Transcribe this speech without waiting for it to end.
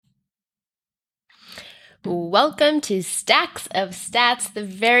Welcome to Stacks of Stats, the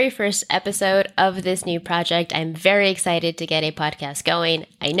very first episode of this new project. I'm very excited to get a podcast going.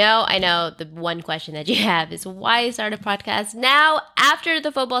 I know. The one question that you have is why start a podcast now after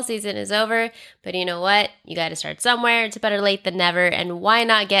the football season is over? But you know what? You got to start somewhere. It's better late than never. And why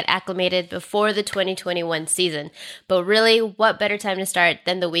not get acclimated before the 2021 season? But really, what better time to start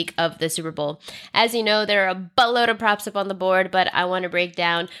than the week of the Super Bowl? As you know, there are a buttload of props up on the board, but I want to break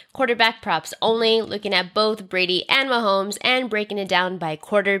down quarterback props only, looking at both Brady and Mahomes and breaking it down by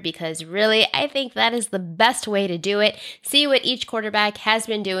quarter because really, I think that is the best way to do it. See what each quarterback has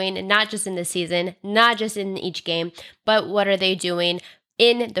been doing, not just in the season, not just in each game, but what are they doing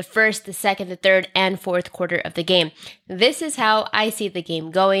in the first, the second, the third, and fourth quarter of the game. This is how I see the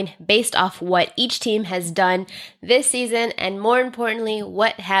game going based off what each team has done this season, and more importantly,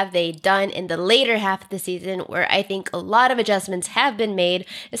 what have they done in the later half of the season where I think a lot of adjustments have been made,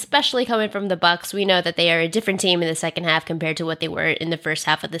 especially coming from the Bucs. We know that they are a different team in the second half compared to what they were in the first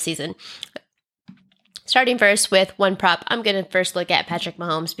half of the season. Starting first with one prop, I'm going to first look at Patrick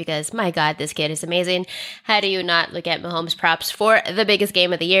Mahomes because, my God, this kid is amazing. How do you not look at Mahomes props for the biggest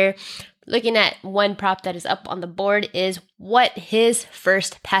game of the year? Looking at one prop that is up on the board is what his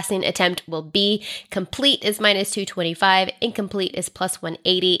first passing attempt will be. Complete is minus 225. Incomplete is plus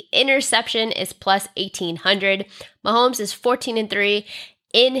 180. Interception is plus 1800. Mahomes is 14-3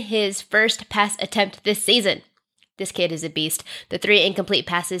 in his first pass attempt this season. This kid is a beast. The 3 incomplete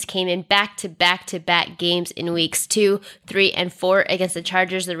passes came in back-to-back games in weeks 2, 3, and 4 against the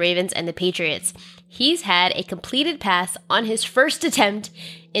Chargers, the Ravens, and the Patriots. He's had a completed pass on his first attempt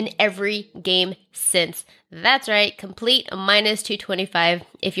in every game since. That's right, complete minus 225.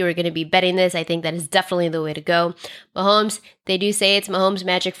 If you were going to be betting this, I think that is definitely the way to go. Mahomes, they do say it's Mahomes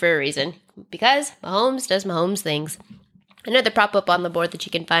magic for a reason because Mahomes does Mahomes things. Another prop up on the board that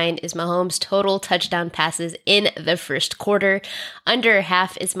you can find is Mahomes' total touchdown passes in the first quarter. Under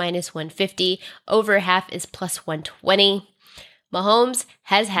half is minus 150. Over half is plus 120. Mahomes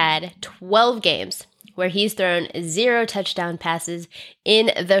has had 12 games where he's thrown 0 touchdown passes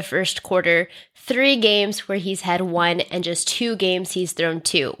in the first quarter, 3 games where he's had 1, and just 2 games he's thrown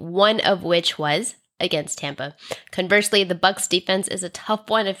 2, one of which was against Tampa. Conversely, the Bucs defense is a tough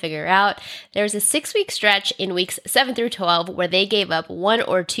one to figure out. There was a 6-week stretch in weeks 7 through 12 where they gave up 1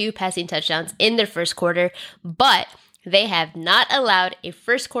 or 2 passing touchdowns in their first quarter, but they have not allowed a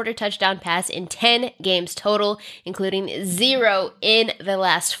first quarter touchdown pass in 10 games total, including 0 in the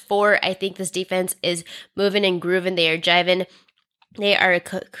last 4. I think this defense is moving and grooving. They are jiving. They are a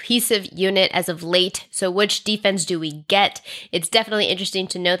cohesive unit as of late. So which defense do we get? It's definitely interesting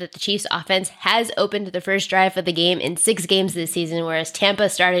to note that the Chiefs offense has opened the first drive of the game in 6 games this season, whereas Tampa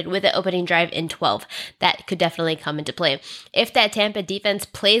started with the opening drive in 12. That could definitely come into play. If that Tampa defense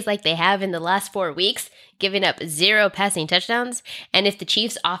plays like they have in the last 4 weeks, giving up 0 passing touchdowns, and if the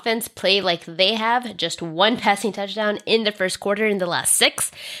Chiefs offense play like they have, just 1 passing touchdown in the first quarter in the last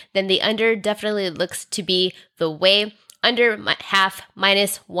 6, then the under definitely looks to be the way. Under half,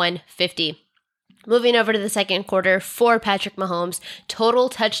 minus 150. Moving over to the second quarter for Patrick Mahomes, total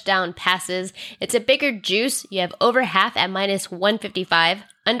touchdown passes. It's a bigger juice. You have over half at minus 155.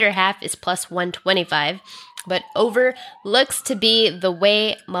 Under half is plus 125. But over looks to be the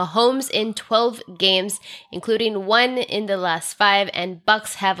way. Mahomes in 12 games, including 1 in the last 5, and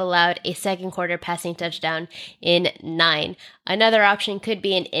Bucs have allowed a second quarter passing touchdown in 9. Another option could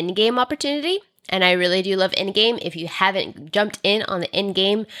be an in-game opportunity. And I really do love in-game. If you haven't jumped in on the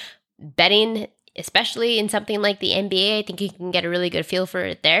in-game betting, especially in something like the NBA, I think you can get a really good feel for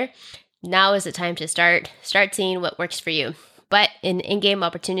it there. Now is the time to start seeing what works for you. But in in-game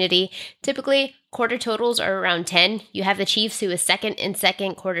opportunity, typically quarter totals are around 10. You have the Chiefs, who is second in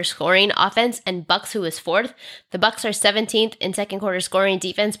second quarter scoring offense, and Bucs, who is fourth. The Bucs are 17th in second quarter scoring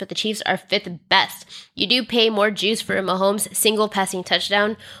defense, but the Chiefs are 5th best. You do pay more juice for a Mahomes single passing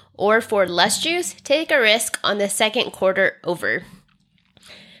touchdown, or for less juice, take a risk on the second quarter over.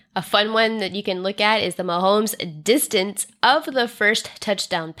 A fun one that you can look at is the Mahomes distance of the first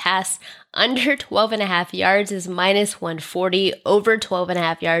touchdown pass. Under 12.5 yards is minus 140. Over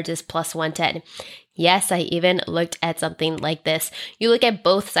 12.5 yards is plus 110. Yes, I even looked at something like this. You look at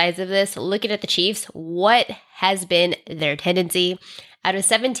both sides of this, looking at the Chiefs, what has been their tendency? Out of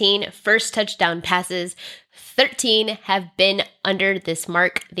 17 first touchdown passes, 13 have been under this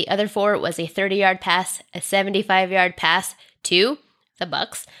mark. The other 4 was a 30-yard pass, a 75-yard pass to the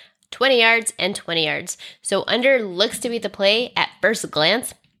Bucs, 20 yards and 20 yards. So under looks to be the play at first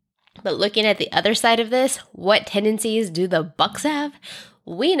glance. But looking at the other side of this, what tendencies do the Bucs have?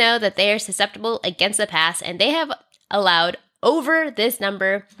 We know that they are susceptible against the pass, and they have allowed over this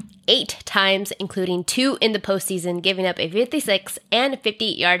number 8 times, including 2 in the postseason, giving up a 56 and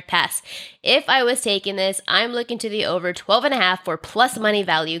 50-yard pass. If I was taking this, I'm looking to the over 12.5 for plus money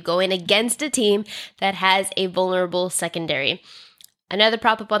value going against a team that has a vulnerable secondary. Another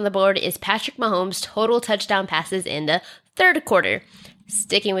prop up on the board is Patrick Mahomes' total touchdown passes in the third quarter.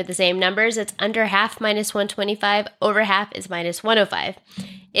 Sticking with the same numbers, it's under half minus 125, over half is minus 105.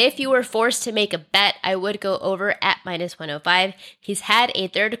 If you were forced to make a bet, I would go over at minus 105. He's had a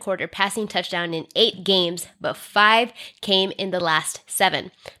third quarter passing touchdown in 8 games, but 5 came in the last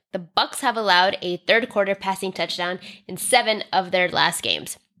 7. The Bucs have allowed a third quarter passing touchdown in 7 of their last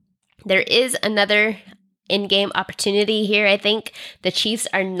games. There is another in-game opportunity here, I think. The Chiefs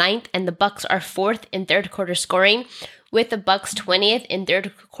are 9th and the Bucs are 4th in third quarter scoring, with the Bucs 20th in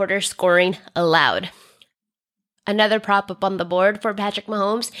third quarter scoring allowed. Another prop up on the board for Patrick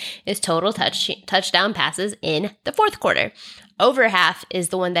Mahomes is total touchdown passes in the fourth quarter. Over half is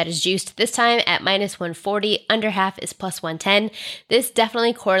the one that is juiced this time at minus 140. Under half is plus 110. This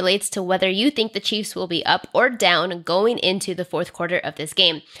definitely correlates to whether you think the Chiefs will be up or down going into the fourth quarter of this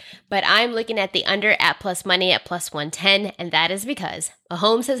game. But I'm looking at the under at plus money at plus 110, and that is because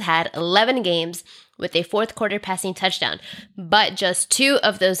Mahomes has had 11 games with a fourth quarter passing touchdown, but just 2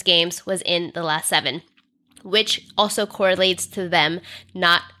 of those games was in the last 7, which also correlates to them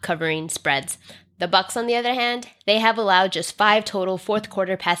not covering spreads. The Bucs, on the other hand, they have allowed just 5 total fourth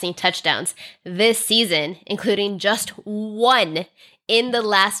quarter passing touchdowns this season, including just 1 in the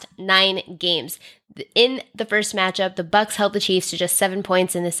last 9 games. In the first matchup, the Bucs held the Chiefs to just 7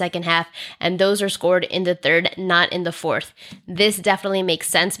 points in the second half, and those were scored in the third, not in the fourth. This definitely makes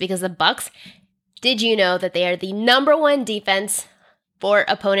sense because the Bucs, did you know that they are the number 1 defense for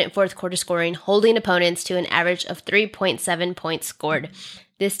opponent fourth quarter scoring, holding opponents to an average of 3.7 points scored.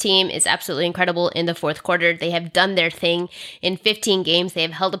 This team is absolutely incredible in the fourth quarter. They have done their thing. In 15 games, they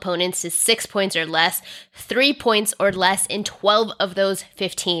have held opponents to 6 points or less, 3 points or less in 12 of those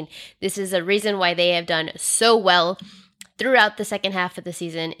 15. This is a reason why they have done so well throughout the second half of the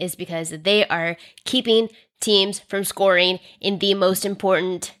season, is because they are keeping teams from scoring in the most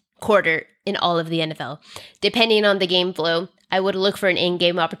important quarter in all of the NFL. Depending on the game flow, I would look for an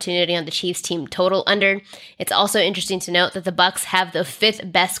in-game opportunity on the Chiefs team total under. It's also interesting to note that the Bucs have the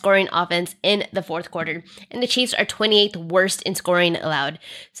 5th best scoring offense in the fourth quarter, and the Chiefs are 28th worst in scoring allowed.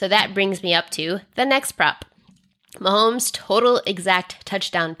 So that brings me up to the next prop. Mahomes' total exact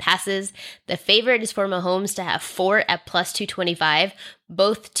touchdown passes. The favorite is for Mahomes to have 4 at plus 225.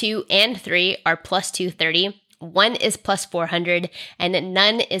 Both 2 and 3 are plus 230. 1 is plus 400, and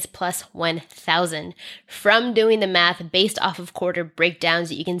none is plus 1,000. From doing the math based off of quarter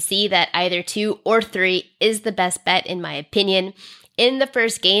breakdowns, you can see that either 2 or 3 is the best bet in my opinion. In the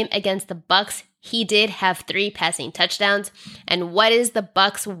first game against the Bucs, he did have 3 passing touchdowns. And what is the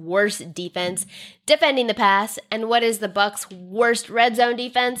Bucs' worst defense? Defending the pass. And what is the Bucs' worst red zone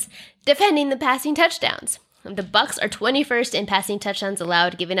defense? Defending the passing touchdowns. The Bucs are 21st in passing touchdowns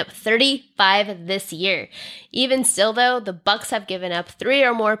allowed, giving up 35 this year. Even still, though, the Bucs have given up 3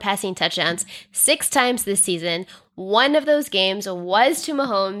 or more passing touchdowns 6 times this season. One of those games was to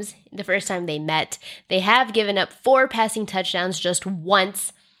Mahomes the first time they met. They have given up 4 passing touchdowns just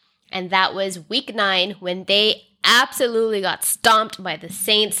once, and that was week 9 when they absolutely got stomped by the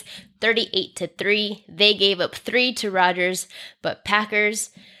Saints 38-3. They gave up 3 to Rodgers, but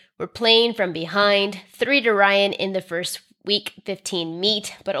Packers were playing from behind, 3 to Ryan in the first week 15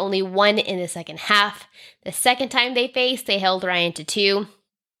 meet, but only 1 in the second half. The second time they faced, they held Ryan to 2,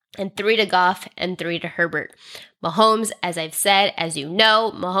 and 3 to Goff, and 3 to Herbert. Mahomes, as I've said, as you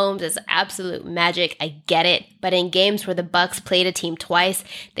know, Mahomes is absolute magic. I get it. But in games where the Bucs played a team twice,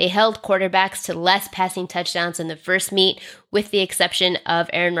 they held quarterbacks to less passing touchdowns in the first meet, with the exception of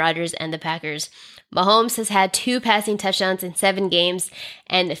Aaron Rodgers and the Packers. Mahomes has had 2 passing touchdowns in 7 games,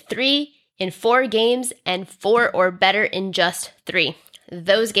 and 3 in 4 games, and 4 or better in just 3.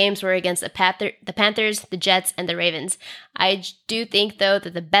 Those games were against the Panthers, the Jets, and the Ravens. I do think, though,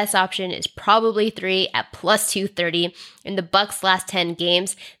 that the best option is probably 3 at plus 230. In the Bucs' last 10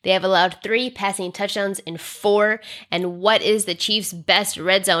 games, they have allowed 3 passing touchdowns in 4. And what is the Chiefs' best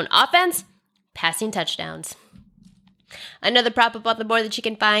red zone offense? Passing touchdowns. Another prop up on the board that you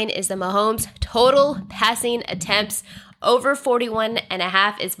can find is the Mahomes total passing attempts. Over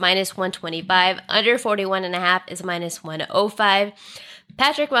 41.5 is minus 125. Under 41.5 is minus 105.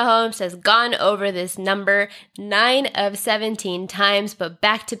 Patrick Mahomes has gone over this number 9 of 17 times, but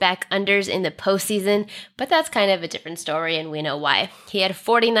back-to-back unders in the postseason. But that's kind of a different story, and we know why. He had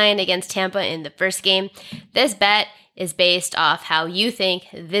 49 against Tampa in the first game. This bet is based off how you think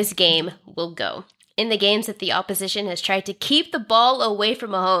this game will go. in the games that the opposition has tried to keep the ball away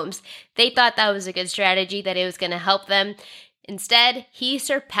from Mahomes. They thought that was a good strategy, that it was going to help them. Instead, he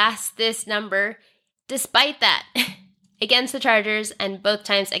surpassed this number despite that against the Chargers and both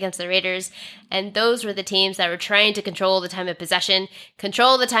times against the Raiders. And those were the teams that were trying to control the time of possession.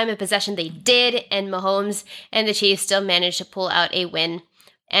 Control the time of possession they did, and Mahomes and the Chiefs still managed to pull out a win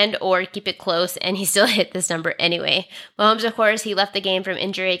and or keep it close, and he still hit this number anyway. Mahomes, of course, he left the game from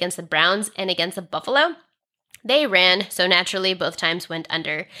injury against the Browns and against the Buffalo. They ran, so naturally both times went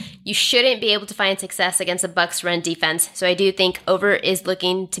under. You shouldn't be able to find success against the Bucs' run defense, so I do think over is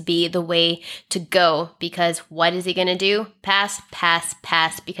looking to be the way to go, because what is he going to do? Pass, pass,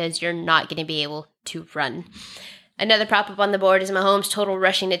 pass, because you're not going to be able to run. Another prop up on the board is Mahomes' total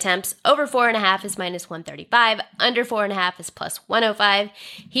rushing attempts. Over 4.5 is minus 135. Under 4.5 is plus 105.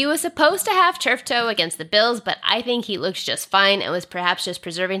 He was supposed to have turf toe against the Bills, but I think he looks just fine and was perhaps just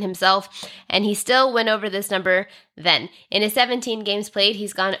preserving himself. And he still went over this number then. In his 17 games played,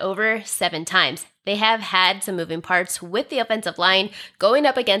 he's gone over 7 times. They have had some moving parts with the offensive line going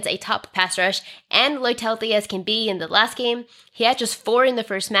up against a top pass rush, and looked healthy as can be in the last game. He had just 4 in the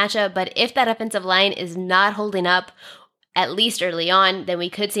first matchup, but if that offensive line is not holding up, at least early on, then we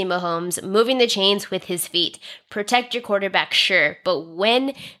could see Mahomes moving the chains with his feet. Protect your quarterback, sure, but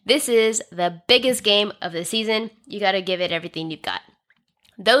when this is the biggest game of the season, you got to give it everything you've got.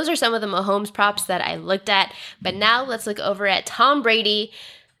 Those are some of the Mahomes props that I looked at, but now let's look over at Tom Brady.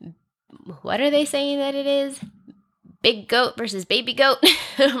 What are they saying that it is? Big goat versus baby goat.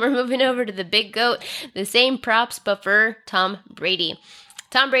 We're moving over to the big goat. The same props, but for Tom Brady.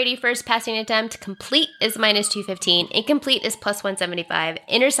 Tom Brady, first passing attempt, complete is minus 215. Incomplete is plus 175.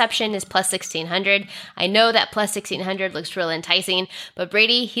 Interception is plus 1600. I know that plus 1600 looks real enticing, but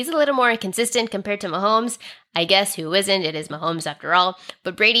Brady, he's a little more inconsistent compared to Mahomes. I guess who isn't? It is Mahomes after all.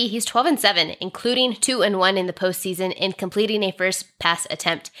 But Brady, he's 12-7, including 2-1 in the postseason in completing a first pass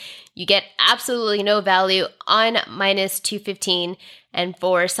attempt. You get absolutely no value on minus 215. And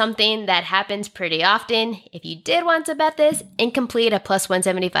for something that happens pretty often, if you did want to bet this, incomplete at plus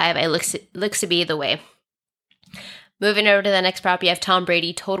 175, it looks to be the way. Moving over to the next prop, you have Tom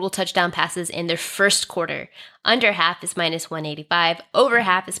Brady total touchdown passes in their first quarter. Under half is minus 185. Over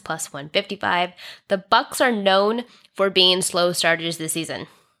half is plus 155. The Bucs are known for being slow starters this season.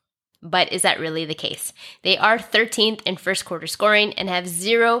 But is that really the case? They are 13th in first quarter scoring and have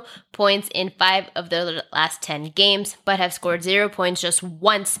 0 points in 5 of their last 10 games, but have scored 0 points just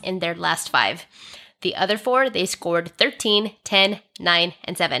once in their last 5. The other 4, they scored 13, 10, 9,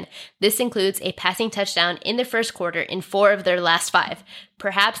 and 7. This includes a passing touchdown in the first quarter in 4 of their last 5.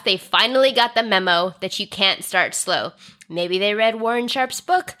 Perhaps they finally got the memo that you can't start slow. Maybe they read Warren Sharp's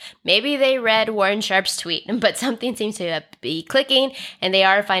book. Maybe they read Warren Sharp's tweet. But something seems to be clicking, and they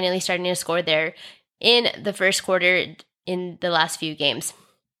are finally starting to score there in the first quarter in the last few games.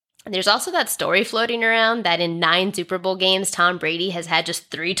 There's also that story floating around that in 9 Super Bowl games, Tom Brady has had just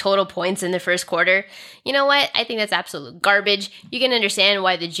 3 total points in the first quarter. You know what? I think that's absolute garbage. You can understand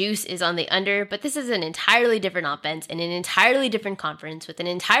why the juice is on the under, but this is an entirely different offense in an entirely different conference with an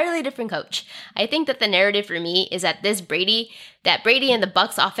entirely different coach. I think that the narrative for me is that Brady and the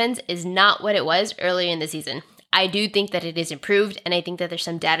Bucs offense is not what it was earlier in the season. I do think that it is improved, and I think that there's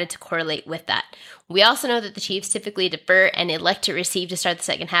some data to correlate with that. We also know that the Chiefs typically defer and elect to receive to start the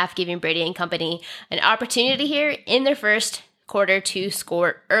second half, giving Brady and company an opportunity here in their first quarter to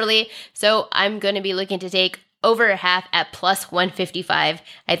score early. So I'm going to be looking to take over a half at plus 155.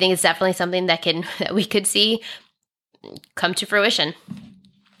 I think it's definitely something that we could see come to fruition.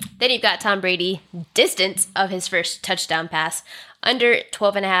 Then you've got Tom Brady, distance of his first touchdown pass. Under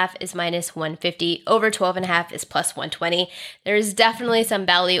 12.5 is minus 150. Over 12.5 is plus 120. There is definitely some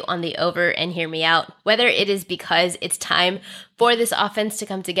value on the over, and hear me out. Whether it is because it's time for this offense to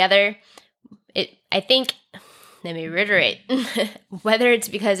come together, let me reiterate, whether it's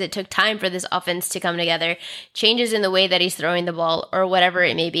because it took time for this offense to come together, changes in the way that he's throwing the ball, or whatever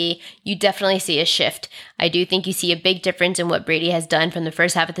it may be, you definitely see a shift. I do think you see a big difference in what Brady has done from the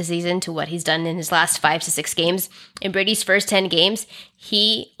first half of the season to what he's done in his last 5 to 6 games. In Brady's first 10 games,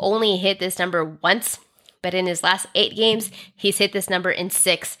 he only hit this number once, but in his last 8 games, he's hit this number in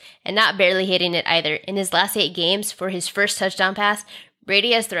 6, and not barely hitting it either. In his last 8 games, for his first touchdown pass,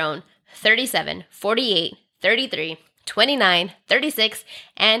 Brady has thrown 37, 48, 33, 29, 36,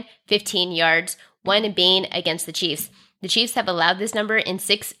 and 15 yards, one being against the Chiefs. The Chiefs have allowed this number in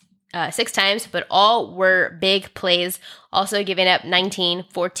 6 6 times, but all were big plays, also giving up 19,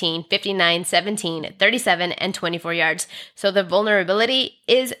 14, 59, 17, 37, and 24 yards. So the vulnerability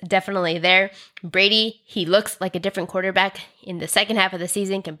is definitely there. Brady, he looks like a different quarterback in the second half of the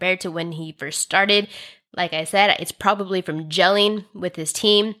season compared to when he first started. Like I said, it's probably from gelling with his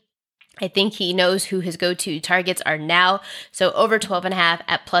team. I think he knows who his go-to targets are now. So over 12.5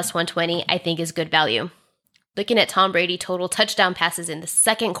 at plus 120, I think is good value. Looking at Tom Brady total touchdown passes in the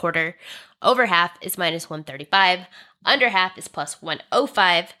second quarter, over half is minus 135, under half is plus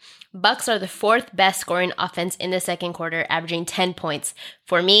 105. Bucks are the 4th best scoring offense in the second quarter, averaging 10 points.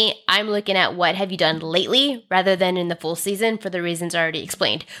 For me, I'm looking at what have you done lately rather than in the full season for the reasons already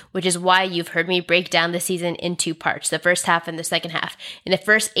explained, which is why you've heard me break down the season in 2 parts, the first half and the second half, in the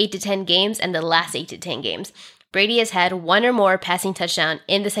first 8 to 10 games and the last 8 to 10 games. Brady has had 1 or more passing touchdown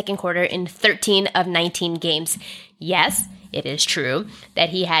in the second quarter in 13 of 19 games. Yes, it is true that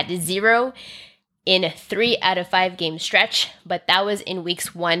he had 0 in 3 out of 5 game stretch, but that was in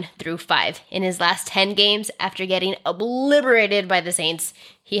weeks 1 through 5. In his last 10 games, after getting obliterated by the Saints,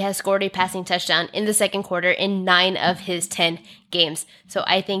 he has scored a passing touchdown in the second quarter in 9 of his 10 games. So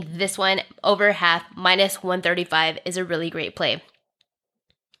I think this one, over half, minus 135, is a really great play.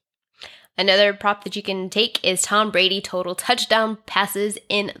 Another prop that you can take is Tom Brady total touchdown passes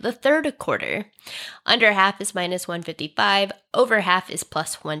in the third quarter. Under half is minus 155, over half is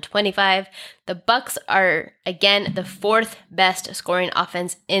plus 125. The Bucks are, again, the 4th best scoring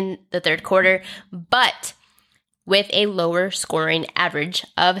offense in the third quarter, but with a lower scoring average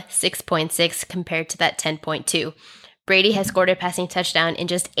of 6.6 compared to that 10.2. Brady has scored a passing touchdown in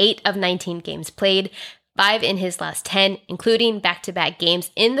just 8 of 19 games played, 5 in his last 10, including back-to-back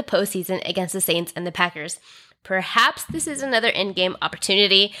games in the postseason against the Saints and the Packers. Perhaps this is another in-game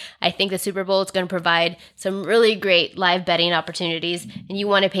opportunity. I think the Super Bowl is going to provide some really great live betting opportunities, and you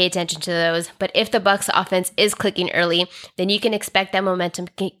want to pay attention to those. But if the Bucs offense is clicking early, then you can expect that momentum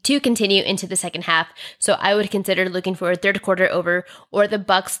to continue into the second half. So I would consider looking for a third quarter over or the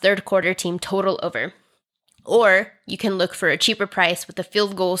Bucs third quarter team total over. Or you can look for a cheaper price with a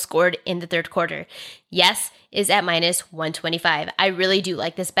field goal scored in the third quarter. Yes is at minus 125. I really do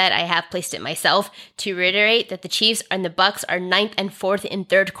like this bet. I have placed it myself. To reiterate that the Chiefs and the Bucks are 9th and 4th in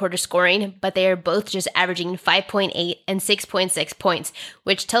third quarter scoring, but they are both just averaging 5.8 and 6.6 points,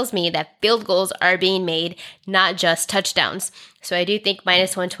 which tells me that field goals are being made, not just touchdowns. So I do think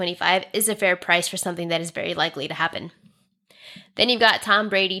minus 125 is a fair price for something that is very likely to happen. Then you've got Tom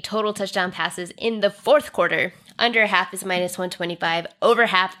Brady total touchdown passes in the fourth quarter. Under half is minus 125. Over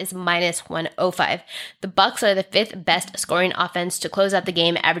half is minus 105. The Bucks are the 5th best scoring offense to close out the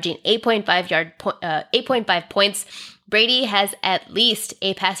game, averaging 8.5 points. Brady has at least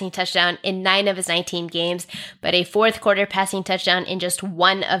a passing touchdown in 9 of his 19 games, but a fourth quarter passing touchdown in just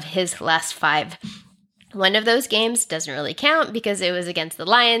 1 of his last 5. One of those games doesn't really count because it was against the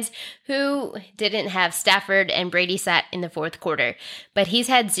Lions, who didn't have Stafford, and Brady sat in the fourth quarter. But he's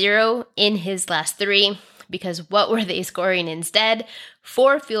had 0 in his last 3 because what were they scoring instead?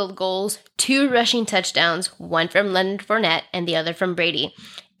 4 field goals, 2 rushing touchdowns, 1 from Leonard Fournette and the other from Brady.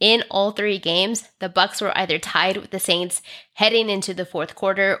 In all 3 games, the Bucks were either tied with the Saints heading into the fourth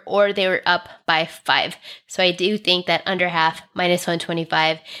quarter or they were up by 5. So I do think that under half, minus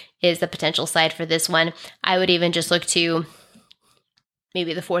 125, is the potential side for this one. I would even just look to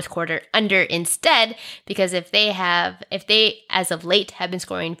maybe the fourth quarter under instead, because if they as of late have been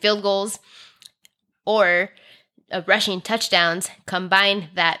scoring field goals or rushing touchdowns, combine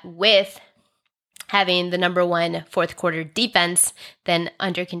that with having the number 1 fourth quarter defense, then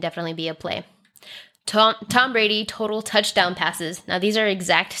under can definitely be a play. Tom Brady total touchdown passes. Now these are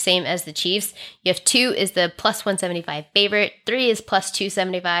exact same as the Chiefs. You have 2 is the plus 175 favorite, 3 is plus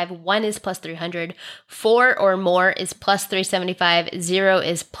 275, 1 is plus 300, 4 or more is plus 375, 0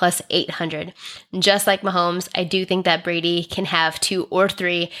 is plus 800. Just like Mahomes, I do think that Brady can have 2 or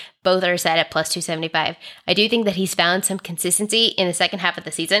 3. Both are set at plus 275. I do think that he's found some consistency in the second half of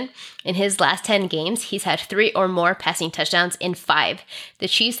the season. In his last 10 games, he's had 3 or more passing touchdowns in 5. The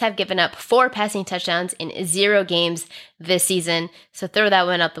Chiefs have given up 4 passing touchdowns in 0 games this season. So throw that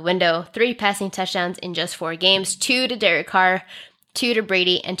one out the window. 3 passing touchdowns in just 4 games. 2 to Derek Carr, 2 to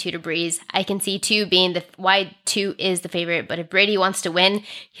Brady, and 2 to Breeze. I can see 2 being why 2 is the favorite, but if Brady wants to win,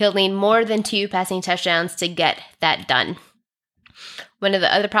 he'll need more than 2 passing touchdowns to get that done. One of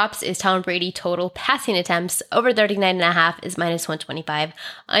the other props is Tom Brady total passing attempts. Over 39.5 is minus 125.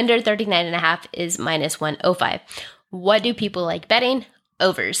 Under 39.5 is minus 105. What do people like betting?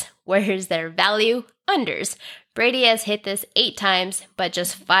 overs. Where's their value? Unders. Brady has hit this 8 times, but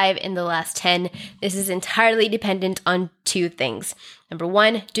just 5 in the last 10. This is entirely dependent on 2 things. Number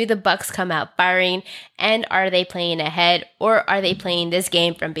 1, do the Bucs come out firing, and are they playing ahead, or are they playing this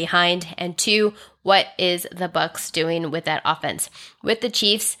game from behind? And 2, what is the Bucs doing with that offense? With the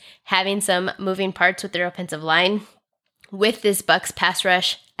Chiefs having some moving parts with their offensive line, with this Bucs pass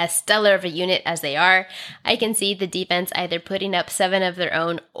rush as stellar of a unit as they are, I can see the defense either putting up 7 of their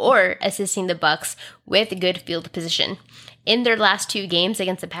own or assisting the Bucs with good field position. In their last 2 games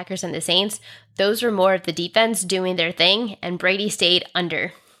against the Packers and the Saints, those were more of the defense doing their thing, and Brady stayed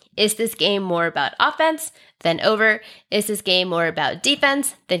under. Is this game more about offense than over? Is this game more about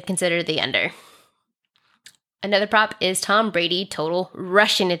defense? Then consider the under. Another prop is Tom Brady total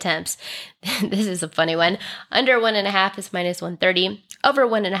rushing attempts. This is a funny one. Under 1.5 is minus 130. Over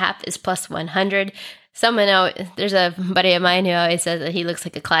 1.5 is plus 100. There's a buddy of mine who always says that he looks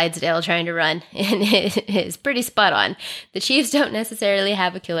like a Clydesdale trying to run, and it is pretty spot on. The Chiefs don't necessarily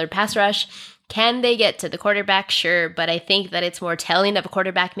have a killer pass rush. Can they get to the quarterback? Sure, but I think that it's more telling of a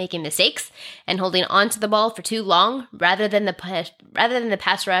quarterback making mistakes and holding on to the ball for too long rather than the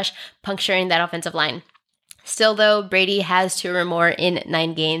pass rush puncturing that offensive line. Still, though, Brady has 2 or more in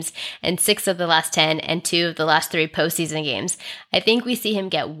 9 games, and 6 of the last 10, and 2 of the last 3 postseason games. I think we see him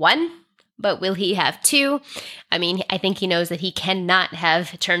get 1, but will he have 2? I mean, I think he knows that he cannot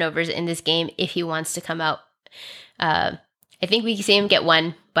have turnovers in this game if he wants to come out. I think we see him get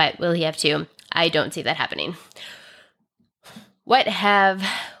 1, but will he have 2? I don't see that happening. What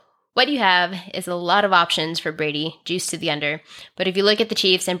you have is a lot of options for Brady, juice to the under. But if you look at the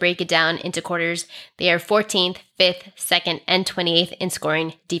Chiefs and break it down into quarters, they are 14th, 5th, 2nd, and 28th in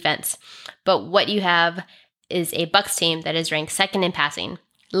scoring defense. But what you have is a Bucs team that is ranked 2nd in passing,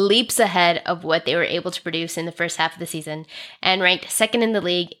 leaps ahead of what they were able to produce in the first half of the season, and ranked 2nd in the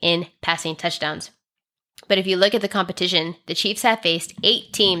league in passing touchdowns. But if you look at the competition, the Chiefs have faced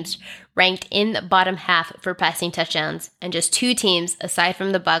 8 teams ranked in the bottom half for passing touchdowns, and just 2 teams, aside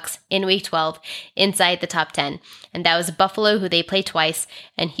from the Bucs, in Week 12, inside the top 10. And that was Buffalo, who they played twice,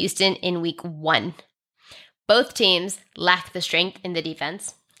 and Houston in Week 1. Both teams lack the strength in the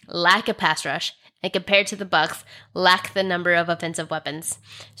defense, lack a pass rush, and compared to the Bucs, lack the number of offensive weapons.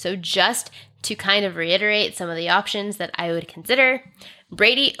 So just to kind of reiterate some of the options that I would consider,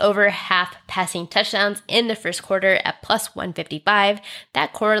 Brady over half passing touchdowns in the first quarter at plus 155.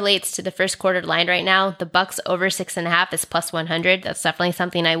 That correlates to the first quarter line right now. The Bucs over 6.5 is plus 100. That's definitely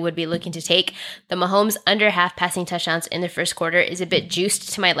something I would be looking to take. The Mahomes under half passing touchdowns in the first quarter is a bit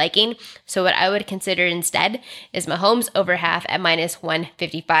juiced to my liking. So what I would consider instead is Mahomes over half at minus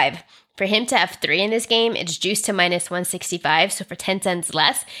 155. For him to have 3 in this game, it's juiced to minus 165. So for 10 cents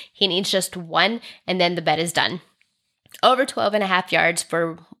less, he needs just 1, and then the bet is done. Over 12.5 yards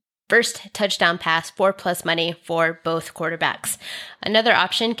for first touchdown pass, 4+ money for both quarterbacks. Another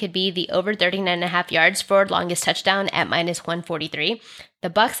option could be the over 39.5 yards for longest touchdown at minus 143. The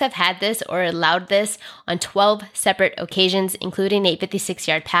Bucs have had this or allowed this on 12 separate occasions, including a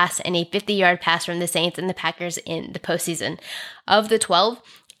 56-yard pass and a 50-yard pass from the Saints and the Packers in the postseason. Of the 12,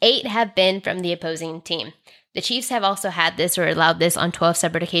 8 have been from the opposing team. The Chiefs have also had this or allowed this on 12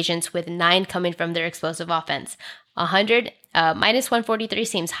 separate occasions, with 9 coming from their explosive offense. Minus 143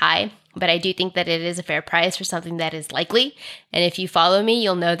 seems high, but I do think that it is a fair price for something that is likely. And if you follow me,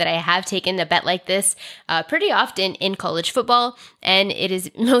 you'll know that I have taken a bet like this pretty often in college football, and it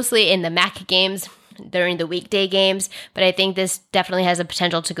is mostly in the MAC games during the weekday games, but I think this definitely has a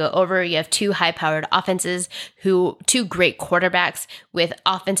potential to go over. You have 2 high-powered offenses, 2 great quarterbacks with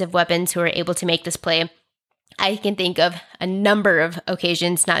offensive weapons who are able to make this play. I can think of a number of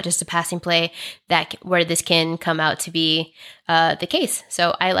occasions, not just a passing play, where this can come out to be the case.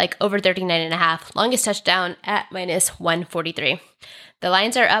 So I like over 39.5, longest touchdown at minus 143. The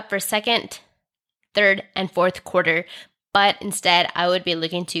lines are up for second, third, and fourth quarter, but instead I would be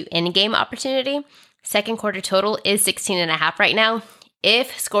looking to in-game opportunity. Second quarter total is 16.5 right now.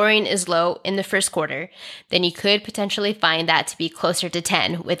 If scoring is low in the first quarter, then you could potentially find that to be closer to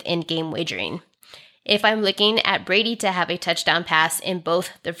 10 with in-game wagering. If I'm looking at Brady to have a touchdown pass in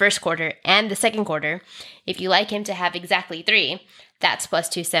both the first quarter and the second quarter, if you like him to have exactly 3, that's plus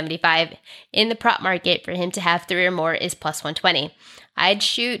 275. In the prop market, for him to have 3 or more is plus 120. I'd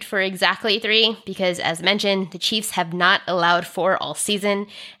shoot for exactly 3 because, as mentioned, the Chiefs have not allowed 4 all season,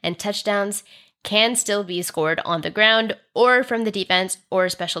 and touchdowns can still be scored on the ground or from the defense or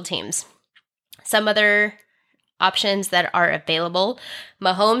special teams. Some other options that are available: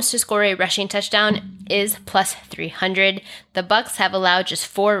 Mahomes to score a rushing touchdown is plus 300. The Bucs have allowed just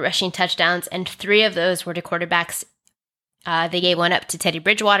 4 rushing touchdowns, and 3 of those were to quarterbacks They gave one up to Teddy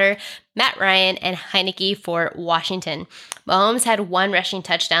Bridgewater, Matt Ryan, and Heineke for Washington. Mahomes had 1 rushing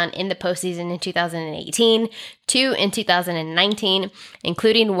touchdown in the postseason in 2018, 2 in 2019,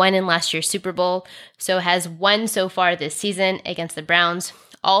 including 1 in last year's Super Bowl, so has 1 so far this season against the Browns.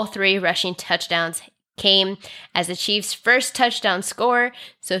 All 3 rushing touchdowns came as the Chiefs' first touchdown score,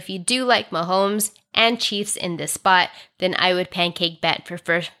 so if you do like Mahomes and Chiefs in this spot, then I would pancake bet for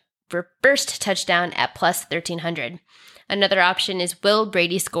first touchdown at plus 1,300. Another option is will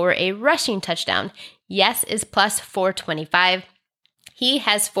Brady score a rushing touchdown? Yes is plus 425. He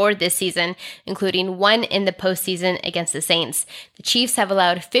has 4 this season, including 1 in the postseason against the Saints. The Chiefs have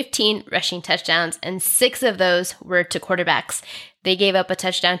allowed 15 rushing touchdowns, and 6 of those were to quarterbacks. They gave up a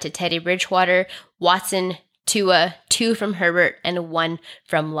touchdown to Teddy Bridgewater, Watson, Tua, 2 from Herbert, and 1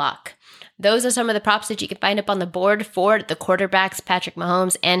 from Locke. Those are some of the props that you can find up on the board for the quarterbacks, Patrick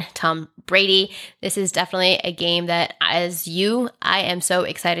Mahomes and Tom Brady. This is definitely a game that, I am so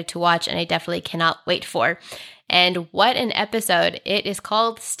excited to watch, and I definitely cannot wait for. And what an episode. It is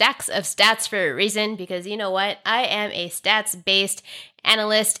called Stacks of Stats for a reason, because you know what? I am a stats-based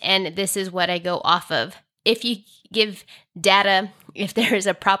analyst, and this is what I go off of. If you give data, if there is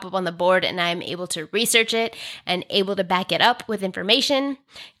a prop up on the board and I'm able to research it and able to back it up with information,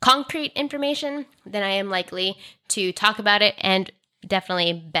 concrete information, then I am likely to talk about it and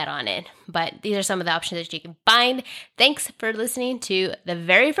definitely bet on it. But these are some of the options that you can find. Thanks for listening to the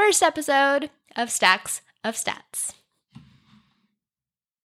very first episode of Stacks of Stats.